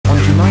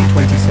July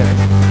 27,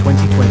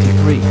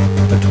 2023,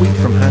 a tweet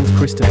from Hans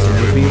Christensen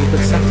revealed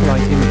that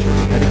satellite imagery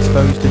had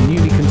exposed a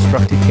newly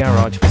constructed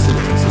garage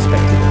facility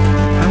suspected of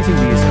housing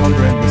the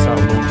Iskander missile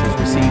launchers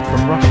received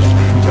from Russia,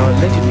 which are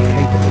allegedly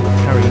capable of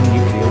carrying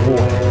nuclear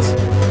warheads.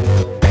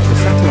 The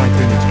satellite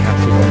image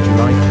captured on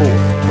July 4,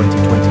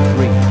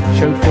 2023,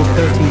 showed 4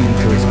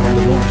 13-meter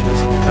Iskander launchers,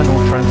 and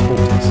all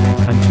transporters,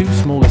 and 2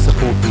 smaller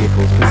support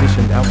vehicles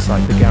positioned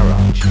outside the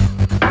garage.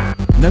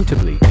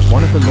 Notably,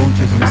 one of the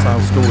launcher's missile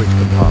storage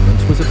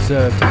compartments was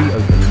observed to be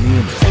open in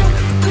the image.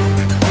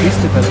 This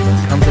development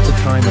comes at a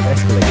time of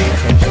escalating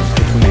tensions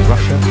between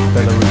Russia,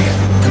 Belarus,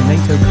 and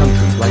NATO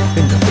countries like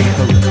Finland and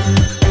Poland.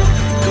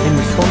 In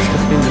response to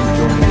Finland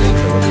joining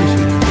NATO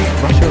officially,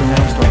 Russia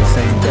announced on the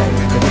same day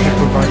that it had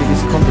provided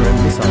Iskander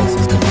missile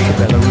systems to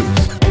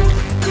Belarus.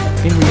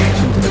 In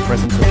reaction to the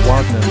presence of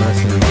Wagner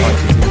mercenary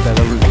fighters in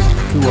Belarus,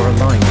 who are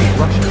aligned with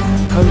Russia,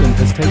 Poland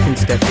has taken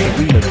steps to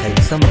relocate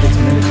some of its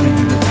military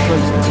units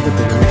closer to the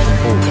Belarusian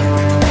border.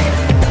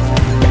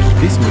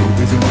 This move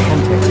is in the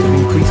context of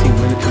increasing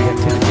military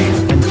activities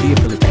and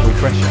geopolitical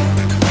pressure.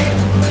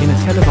 In a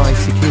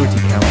televised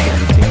Security Council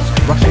meeting,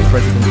 Russian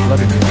President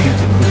Vladimir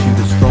Putin issued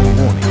a strong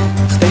warning,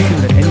 stating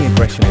that any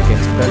aggression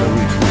against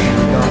Belarus would be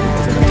regarded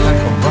as an attack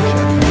on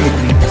Russia and would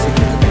lead to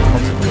significant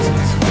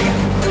consequences.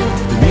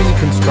 The newly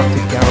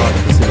constructed garage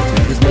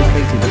facility is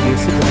located at the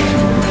Iskander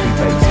military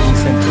base in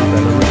central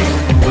Belarus,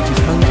 which is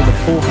home to the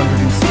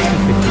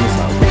 465th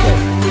Missile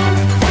Brigade.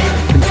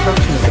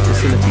 Construction of the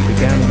facility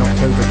began in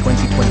October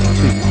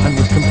 2022 and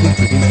was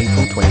completed in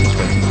April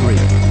 2023.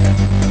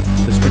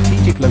 The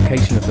strategic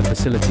location of the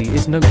facility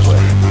is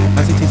noteworthy,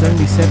 as it is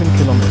only 7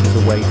 kilometers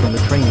away from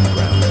the training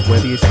ground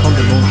where the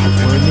Iskander launchers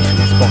were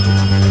initially spotted.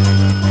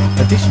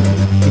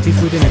 Additionally, it is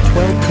within a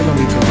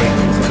 12-kilometer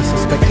radius of a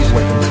suspected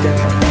weapons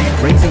depot,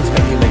 raising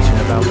speculation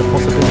about the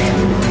possibility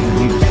of it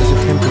being used as a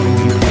temporary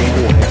nuclear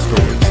warhead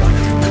storage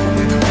site.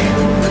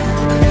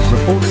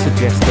 Reports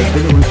suggest that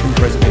Belarusian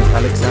President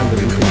Alexander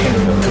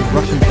Lukashenko and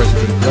Russian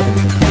President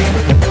Vladimir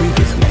Putin have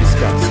previously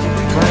discussed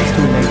plans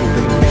to enable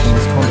Belarusian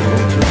Iskander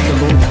launchers to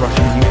launch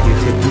Russian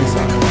nuclear-tipped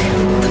missiles.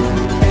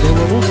 There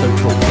were also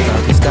talks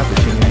about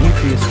establishing a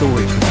nuclear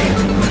storage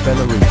facility in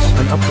Belarus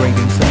and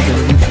upgrading some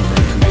Belarusian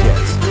military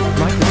jets,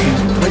 like the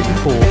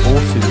Su-24 or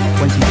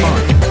Su-25,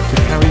 to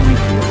carry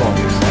nuclear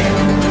bombs.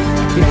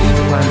 If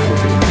these plans were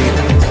to be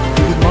realized,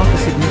 it would mark a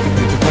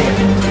significant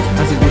development,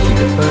 as it would be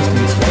the first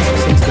instance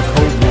since the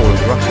Cold War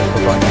of Russia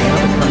providing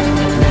another country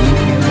with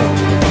nuclear launch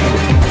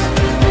capabilities.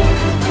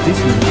 This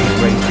news has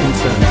raised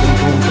concerns and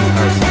drawn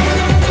comparisons,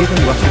 given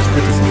Russia's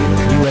criticism of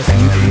US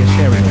nuclear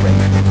sharing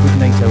arrangements with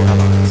NATO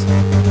allies.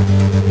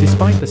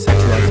 Despite the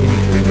satellite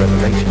imagery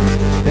revelations,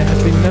 there has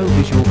been no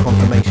visual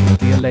confirmation of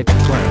the alleged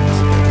plans,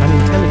 and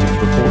intelligence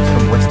reports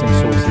from Western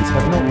sources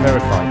have not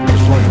verified the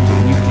deployment of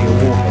nuclear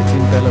warheads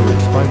in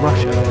Belarus by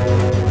Russia.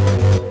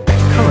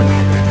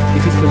 Currently,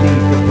 it is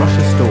believed that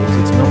Russia stores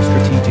its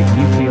non-strategic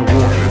nuclear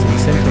warheads in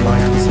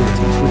centralized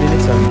facilities within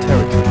its own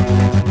territory.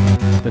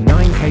 The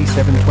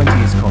 9K-720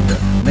 Iskander,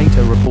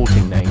 NATO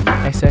reporting name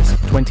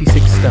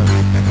SS-26 Stone,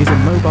 is a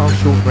mobile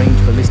short-range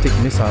ballistic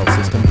missile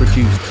system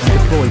produced and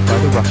deployed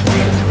by the Russian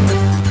military.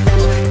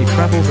 It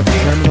travels at a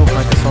terminal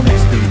hypersonic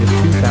speed of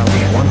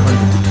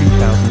 2,100 to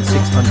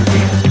 2,600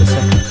 meters per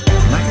second,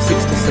 Mach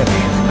 6 to 7,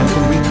 and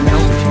can reach an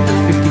altitude of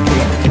 50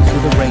 kilometers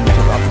with a range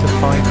of up to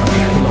 500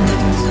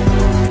 kilometers.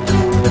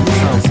 The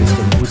missile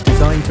system was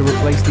designed to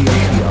replace the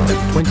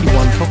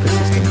OTR-21 Toka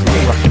systems in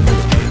the Russian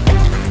military.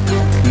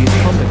 The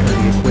Iskander can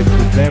be equipped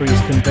with various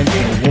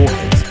conventional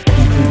warheads,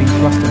 including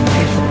cluster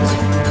munitions,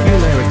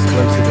 fuel-air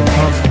explosive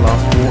enhanced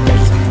blast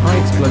warheads,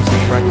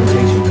 high-explosive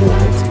fragmentation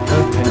warheads,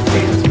 earth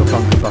penetrators for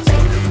bunker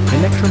busting,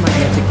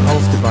 electromagnetic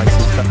pulse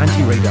devices for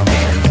anti-radar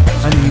missions,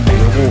 and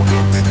nuclear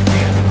warheads.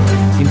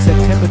 In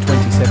September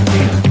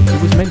 2017, it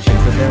was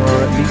mentioned that there are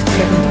at least 7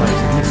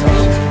 types of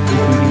missiles,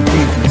 including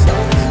cruise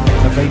missiles,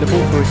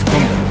 available for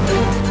Iskander.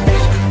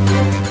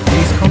 The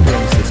Iskander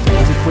system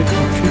is equipped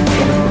with 2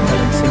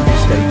 solid-propellant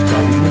single-stage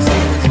guided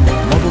missiles,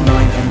 Model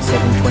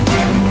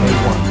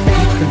 9M723K1,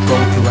 each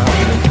controlled throughout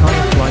the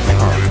entire flight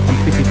path and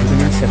fitted with an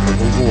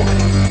inseparable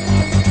warhead.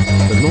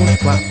 The launch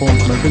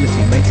platform's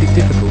mobility makes it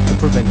difficult to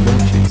prevent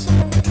launches.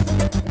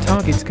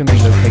 Targets can be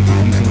located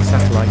using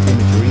satellite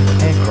imagery,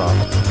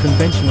 aircraft,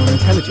 conventional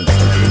intelligence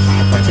sensors,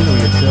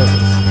 artillery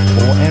observers,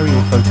 or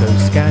aerial photos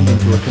scanned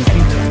into a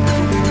computer.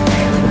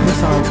 The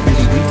missiles can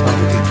be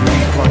retargeted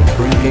during flight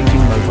for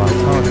engaging mobile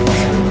targets.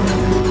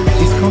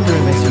 Iskander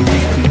MS'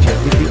 unique feature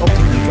is the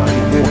optically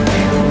guided warhead,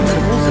 which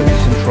can also be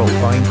controlled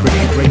by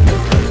encrypted radio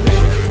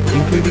transmission,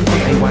 including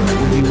from AWACS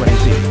or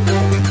UAV.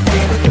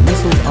 The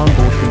missile's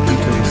onboard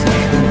computer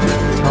receives images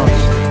of the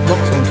target,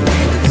 locks onto it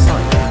with its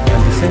sight,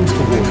 and descends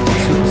towards it at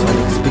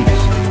supersonic speed.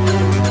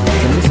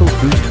 The missile's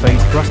boost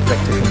phase thrust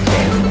vector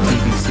control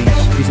 (TVC)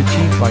 is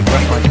achieved by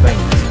graphite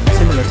vanes,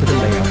 similar to the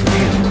layout of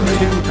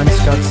V-2 and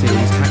Scud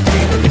series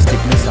tactical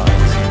ballistic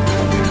missiles.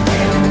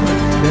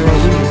 There are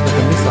rumors that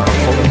the missile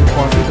follows a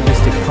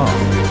quasi-ballistic path,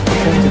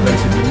 performs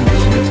evasive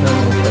maneuvers in the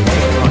terminal phase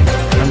of flight,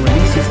 and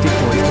releases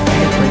decoys to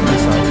penetrate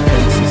missile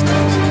defense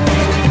systems.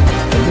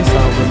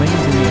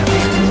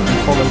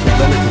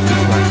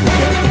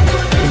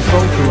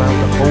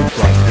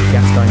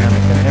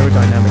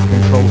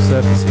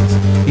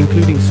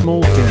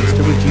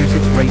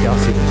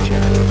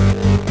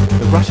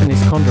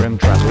 Iskander M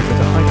travels at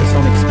a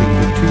hypersonic speed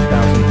of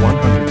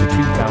 2,100 to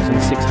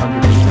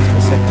 2,600 meters per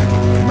second,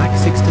 Mach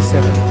 6 to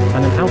 7,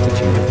 and an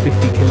altitude of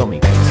 50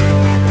 kilometers.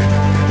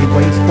 It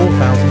weighs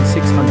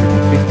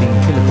 4,615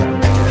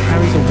 kilograms,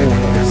 carries a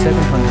warhead of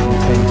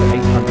 710 to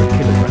 800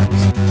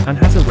 kilograms, and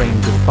has a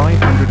range of 500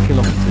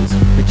 kilometers,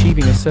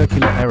 achieving a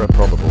circular error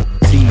probable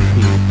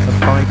 (CEP) of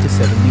 5 to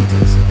 7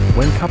 meters,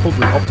 when coupled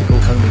with optical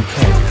homing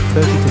K,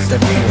 30 to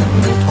 70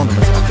 in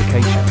autonomous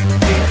application.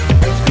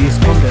 The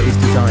Iskander is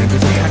designed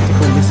as a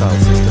tactical missile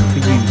system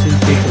for use in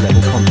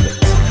theater-level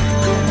conflicts.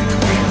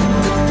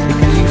 It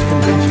can use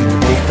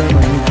conventional or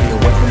thermonuclear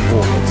weapon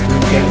warheads to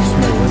engage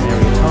small and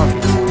area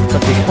targets,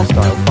 such as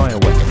hostile fire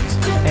weapons,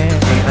 air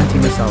and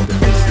anti-missile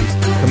defenses,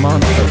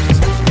 command posts,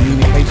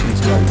 communications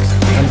nodes,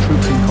 and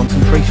troops in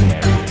concentration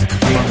areas,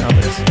 among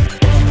others.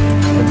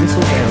 The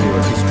missile's area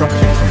of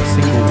destruction from a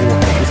single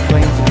warhead is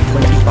claimed to be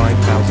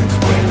 25,000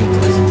 square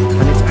meters,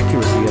 and its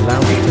accuracy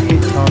allows it to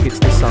hit targets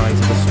the size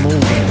of a small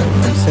window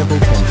from several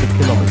tens of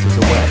kilometers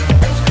away.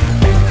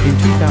 In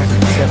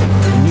 2007,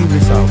 a new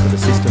missile for the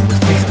system was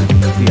tested,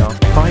 the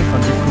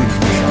R-500 cruise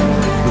missile,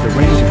 with a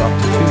range of up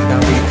to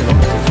 2,000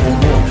 kilometers or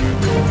more.